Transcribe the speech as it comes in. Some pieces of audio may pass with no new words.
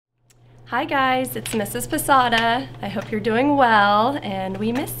Hi guys, it's Mrs. Posada. I hope you're doing well and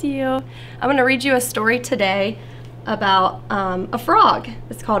we miss you. I'm going to read you a story today about a frog.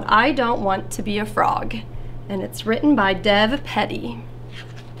 It's called I Don't Want to Be a Frog, and it's written by Dev Petty.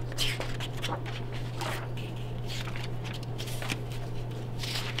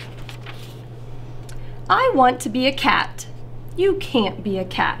 I want to be a cat. You can't be a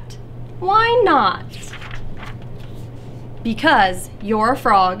cat. Why not? Because you're a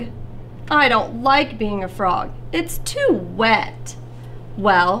frog. I don't like being a frog. It's too wet.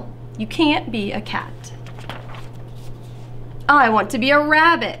 Well, you can't be a cat. I want to be a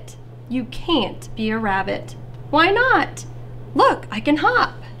rabbit. You can't be a rabbit. Why not? Look, I can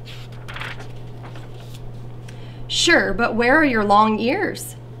hop. Sure, but where are your long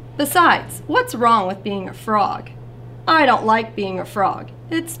ears? Besides, what's wrong with being a frog? I don't like being a frog.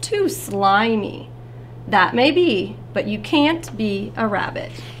 It's too slimy. That may be, but you can't be a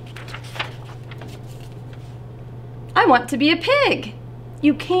rabbit. I want to be a pig.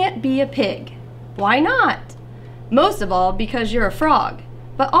 You can't be a pig. Why not? Most of all because you're a frog,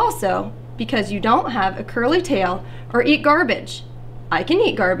 but also because you don't have a curly tail or eat garbage. I can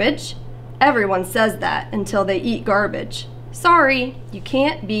eat garbage. Everyone says that until they eat garbage. Sorry, you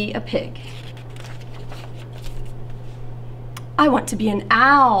can't be a pig. I want to be an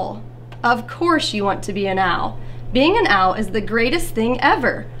owl. Of course you want to be an owl. Being an owl is the greatest thing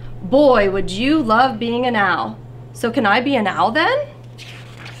ever. Boy, would you love being an owl. So can I be an owl then?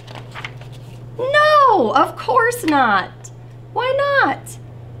 No, of course not. Why not?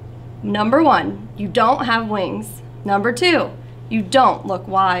 Number 1, you don't have wings. Number 2, you don't look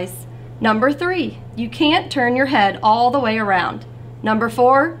wise. Number 3, you can't turn your head all the way around. Number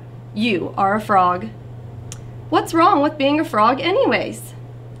 4, you are a frog. What's wrong with being a frog anyways?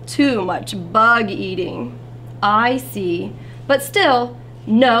 Too much bug eating. I see, but still,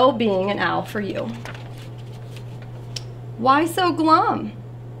 no being an owl for you. Why so glum?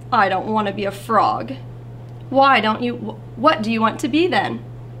 I don't want to be a frog. Why don't you? What do you want to be then?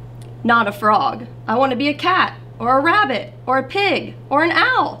 Not a frog. I want to be a cat, or a rabbit, or a pig, or an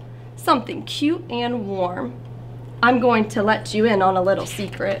owl. Something cute and warm. I'm going to let you in on a little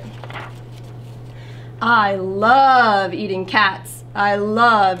secret. I love eating cats. I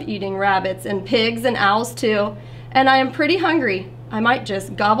love eating rabbits and pigs and owls too. And I am pretty hungry. I might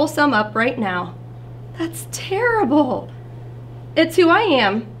just gobble some up right now. That's terrible. It's who I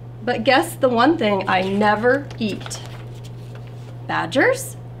am, but guess the one thing I never eat.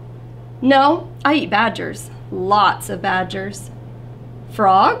 Badgers? No, I eat badgers. Lots of badgers.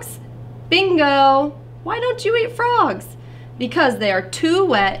 Frogs? Bingo! Why don't you eat frogs? Because they are too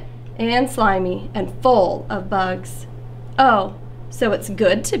wet and slimy and full of bugs. Oh, so it's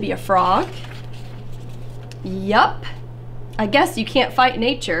good to be a frog? Yup. I guess you can't fight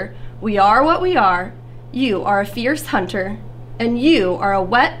nature. We are what we are. You are a fierce hunter. And you are a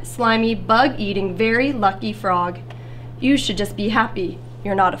wet, slimy, bug-eating, very lucky frog. You should just be happy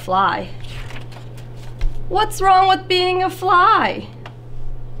you're not a fly. What's wrong with being a fly?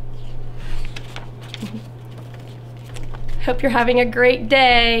 Hope you're having a great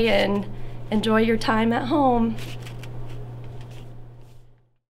day and enjoy your time at home.